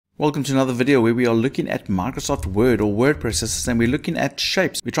Welcome to another video where we are looking at Microsoft Word or word processors, and we're looking at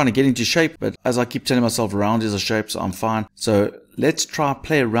shapes. We're trying to get into shape, but as I keep telling myself, round is a shape, so I'm fine. So let's try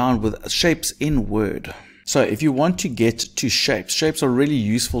play around with shapes in Word. So if you want to get to shapes, shapes are really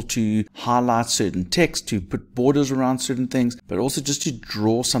useful to highlight certain text, to put borders around certain things, but also just to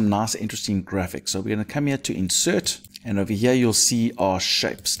draw some nice, interesting graphics. So we're going to come here to Insert. And over here, you'll see our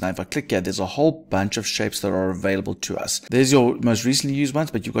shapes. Now, if I click here, there's a whole bunch of shapes that are available to us. There's your most recently used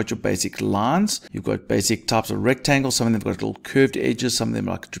ones, but you've got your basic lines. You've got basic types of rectangles. Some of them have got little curved edges. Some of them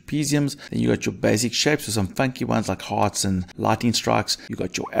are like trapeziums. Then you've got your basic shapes with some funky ones like hearts and lightning strikes. You've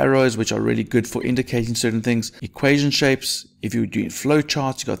got your arrows, which are really good for indicating certain things. Equation shapes. If you're doing flow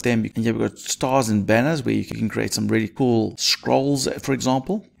charts, you've got them. And you've got stars and banners where you can create some really cool scrolls, for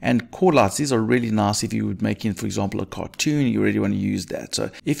example. And callouts, these are really nice if you would make in, for example, a cartoon, you really want to use that.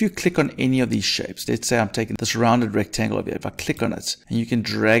 So if you click on any of these shapes, let's say I'm taking this rounded rectangle over here. If I click on it, and you can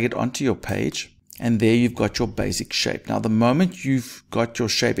drag it onto your page, and there you've got your basic shape. Now, the moment you've got your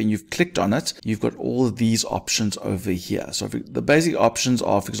shape and you've clicked on it, you've got all of these options over here. So the basic options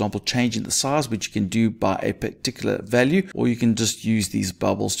are, for example, changing the size, which you can do by a particular value, or you can just use these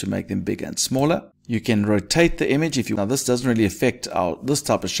bubbles to make them bigger and smaller. You can rotate the image if you. Now, this doesn't really affect this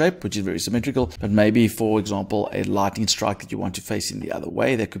type of shape, which is very symmetrical, but maybe, for example, a lightning strike that you want to face in the other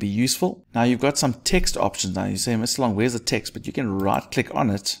way, that could be useful. Now, you've got some text options. Now, you say, Mr. Long, where's the text? But you can right click on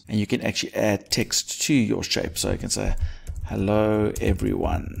it and you can actually add text to your shape. So you can say, hello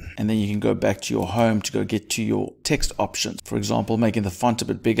everyone, and then you can go back to your home to go get to your text options. For example, making the font a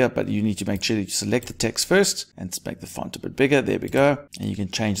bit bigger, but you need to make sure that you select the text first and make the font a bit bigger. There we go. And you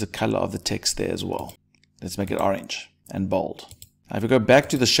can change the color of the text there as well. Let's make it orange and bold. Now, if we go back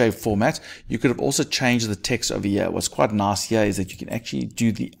to the shape format, you could have also changed the text over here. What's quite nice here is that you can actually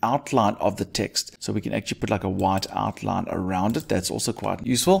do the outline of the text. So we can actually put like a white outline around it. That's also quite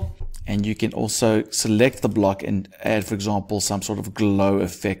useful. And you can also select the block and add, for example, some sort of glow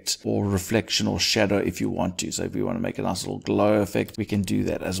effect or reflection or shadow if you want to. So if you want to make a nice little glow effect, we can do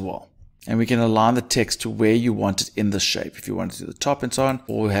that as well. And we can align the text to where you want it in the shape. If you want it to the top and so on,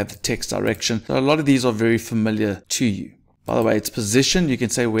 or have the text direction. So a lot of these are very familiar to you. By the way, its position, you can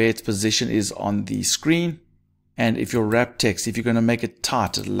say where its position is on the screen. And if your wrap text, if you're going to make it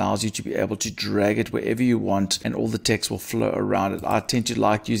tight, it allows you to be able to drag it wherever you want and all the text will flow around it. I tend to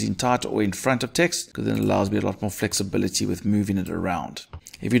like using tight or in front of text because then it allows me a lot more flexibility with moving it around.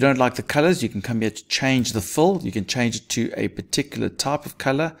 If you don't like the colors, you can come here to change the fill. You can change it to a particular type of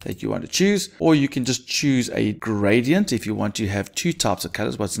color that you want to choose, or you can just choose a gradient if you want to have two types of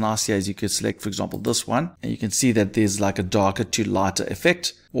colors. What's nice here is you can select, for example, this one, and you can see that there's like a darker to lighter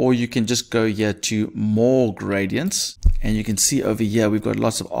effect. Or you can just go here to more gradients, and you can see over here we've got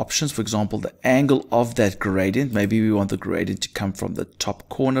lots of options. For example, the angle of that gradient. Maybe we want the gradient to come from the top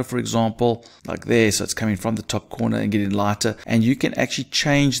corner, for example, like there. So it's coming from the top corner and getting lighter. And you can actually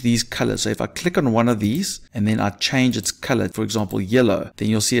change these colors. So if I click on one of these and then I change its color, for example, yellow, then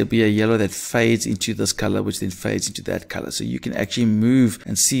you'll see it'll be a yellow that fades into this color, which then fades into that color. So you can actually move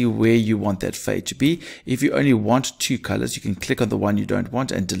and see where you want that fade to be. If you only want two colors, you can click on the one you don't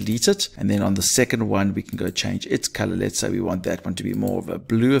want and delete it, and then on the second one we can go change its color. Let's say we want that one to be more of a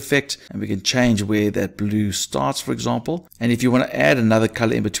blue effect, and we can change where that blue starts, for example. And if you want to add another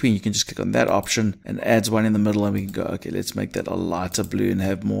color in between, you can just click on that option and adds one in the middle, and we can go, okay, let's make that a lighter blue and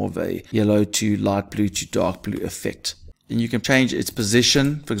have more of a yellow to light blue to dark blue effect. And you can change its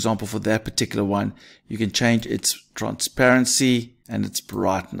position. For example, for that particular one, you can change its transparency and its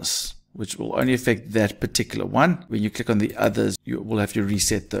brightness, which will only affect that particular one. When you click on the others, you will have to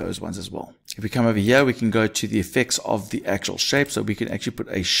reset those ones as well. If we come over here, we can go to the effects of the actual shape. So we can actually put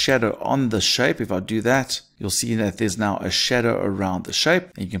a shadow on the shape. If I do that, you'll see that there's now a shadow around the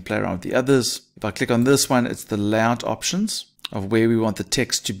shape, and you can play around with the others. If I click on this one, it's the layout options of where we want the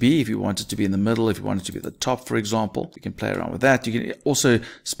text to be. If you want it to be in the middle, if you want it to be at the top, for example, you can play around with that. You can also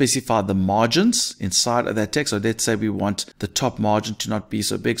specify the margins inside of that text. So let's say we want the top margin to not be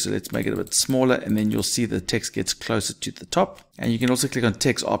so big. So let's make it a bit smaller, and then you'll see the text gets closer to the top. And you can also click on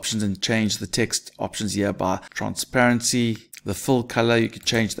text options and change the text options here by transparency, the fill color. You can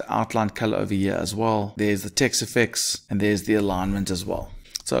change the outline color over here as well. There's the text effects, and there's the alignment as well.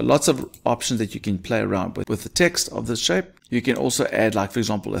 So lots of options that you can play around with the text of the shape. You can also add, like, for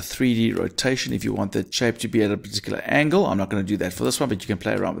example, a 3D rotation if you want the shape to be at a particular angle. I'm not going to do that for this one, but you can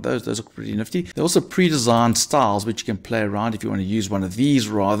play around with those. Those are pretty nifty. There are also pre-designed styles which you can play around. If you want to use one of these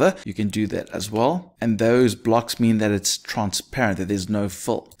rather, you can do that as well. And those blocks mean that it's transparent, that there's no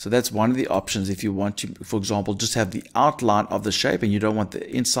fill. So that's one of the options. If you want to, for example, just have the outline of the shape and you don't want the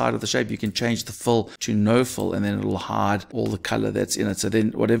inside of the shape, you can change the fill to no fill, and then it'll hide all the color that's in it. So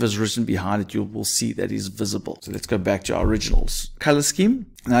then whatever's written behind it, you will see that is visible. So let's go back to our originals color scheme.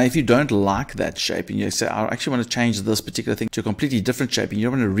 Now, if you don't like that shape and you say, I actually want to change this particular thing to a completely different shape and you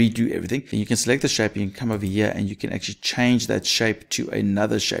don't want to redo everything, then you can select the shape and you can come over here and you can actually change that shape to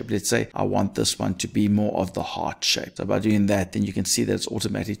another shape. Let's say I want this one to be more of the heart shape. So by doing that, then you can see that it's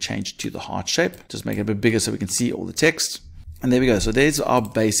automatically changed to the heart shape. Just make it a bit bigger so we can see all the text. And there we go. So there's our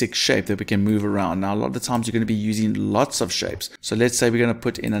basic shape that we can move around. Now, a lot of the times you're going to be using lots of shapes. So let's say we're going to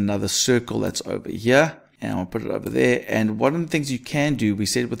put in another circle that's over here. And I'll put it over there. And one of the things you can do, we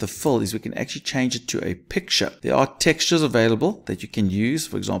said with the fill, is we can actually change it to a picture. There are textures available that you can use.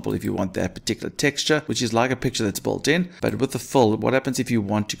 For example, if you want that particular texture, which is like a picture that's built in. But with the fill, what happens if you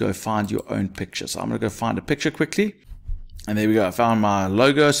want to go find your own picture? So I'm going to go find a picture quickly. And there we go. I found my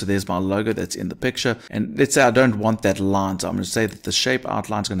logo. So there's my logo that's in the picture. And let's say I don't want that line. So I'm going to say that the shape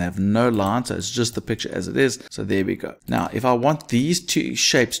outline is going to have no line. So it's just the picture as it is. So there we go. Now, if I want these two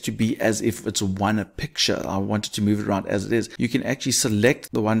shapes to be as if it's one picture, I wanted to move it around as it is, you can actually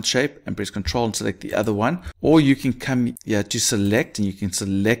select the one shape and press Control and select the other one. Or you can come here to select and you can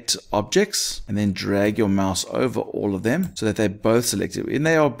select objects and then drag your mouse over all of them so that they're both selected. When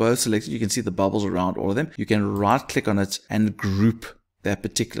they are both selected, you can see the bubbles around all of them. You can right click on it and group that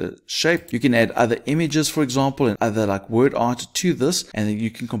particular shape. You can add other images, for example, and other like word art to this, and then you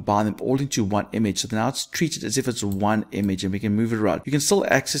can combine them all into one image. So now it's treated as if it's one image and we can move it around. You can still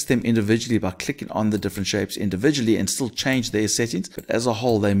access them individually by clicking on the different shapes individually and still change their settings, but as a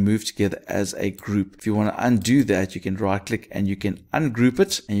whole they move together as a group. If you want to undo that, you can right click and you can ungroup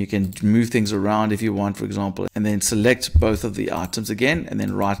it, and you can move things around if you want, for example, and then select both of the items again and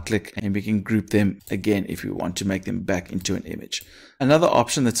then right click and we can group them again if you want to make them back into an image. Another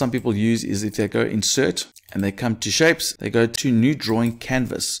option that some people use is if they go insert and they come to shapes, they go to new drawing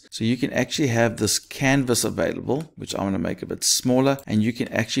canvas. So you can actually have this canvas available, which I'm going to make a bit smaller, and you can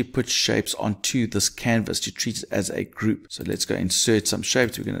actually put shapes onto this canvas to treat it as a group. So let's go insert some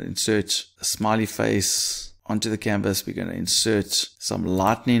shapes. We're going to insert a smiley face onto the canvas. We're going to insert some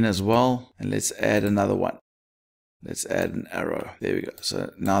lightning as well, and let's add another one. Let's add an arrow. There we go.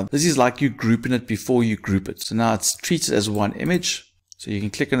 So now this is like you grouping it before you group it. So now it's treated as one image. So you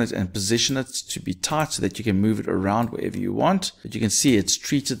can click on it and position it to be tight so that you can move it around wherever you want. But you can see it's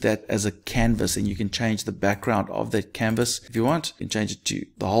treated that as a canvas, and you can change the background of that canvas if you want. You can change it to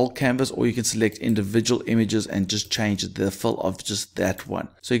the whole canvas, or you can select individual images and just change the fill of just that one.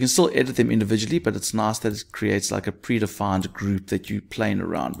 So you can still edit them individually, but it's nice that it creates like a predefined group that you're playing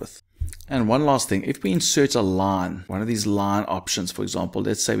around with. And one last thing, if we insert a line, one of these line options, for example,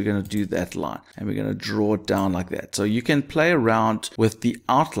 let's say we're going to do that line and we're going to draw it down like that. So you can play around with the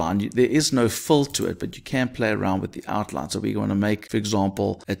outline. There is no fill to it, but you can play around with the outline. So we're going to make, for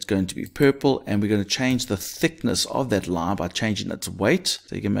example, it's going to be purple, and we're going to change the thickness of that line by changing its weight.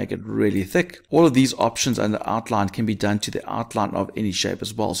 So you can make it really thick. All of these options under outline can be done to the outline of any shape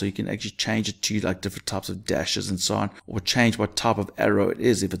as well. So you can actually change it to like different types of dashes and so on, or change what type of arrow it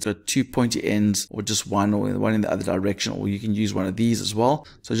is. If it's a 2 pointy ends or just one, or one in the other direction, or you can use one of these as well.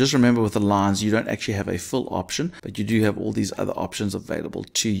 So just remember, with the lines you don't actually have a full option, but you do have all these other options available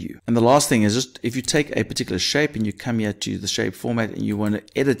to you. And the last thing is, just if you take a particular shape and you come here to the shape format and you want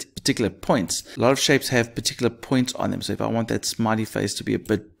to edit particular points, a lot of shapes have particular points on them. So if I want that smiley face to be a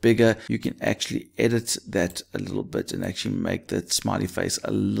bit bigger, you can actually edit that a little bit and actually make that smiley face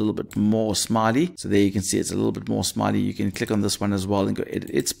a little bit more smiley. So there you can see it's a little bit more smiley. You can click on this one as well and go edit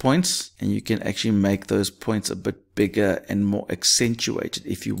its points, and you can actually make those points a bit bigger and more accentuated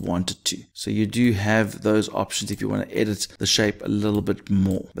if you wanted to. So you do have those options if you want to edit the shape a little bit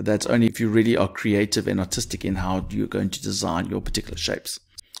more, but that's only if you really are creative and artistic in how you're going to design your particular shapes.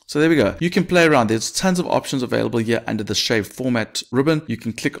 So there we go. You can play around. There's tons of options available here under the shape format ribbon. You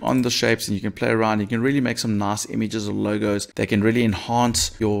can click on the shapes and you can play around. You can really make some nice images or logos that can really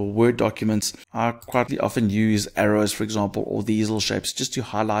enhance your Word documents. I quite often use arrows, for example, or these little shapes just to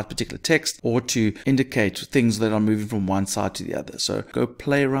highlight particular text or to indicate things that are moving from one side to the other. So go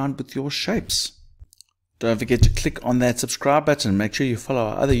play around with your shapes. Don't forget to click on that subscribe button. Make sure you follow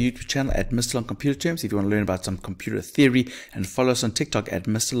our other YouTube channel at Mr. Long Computer Terms if you want to learn about some computer theory, and follow us on TikTok at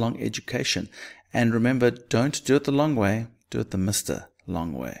Mr. Long Education. And remember, don't do it the long way, do it the Mr.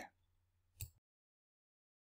 Long way.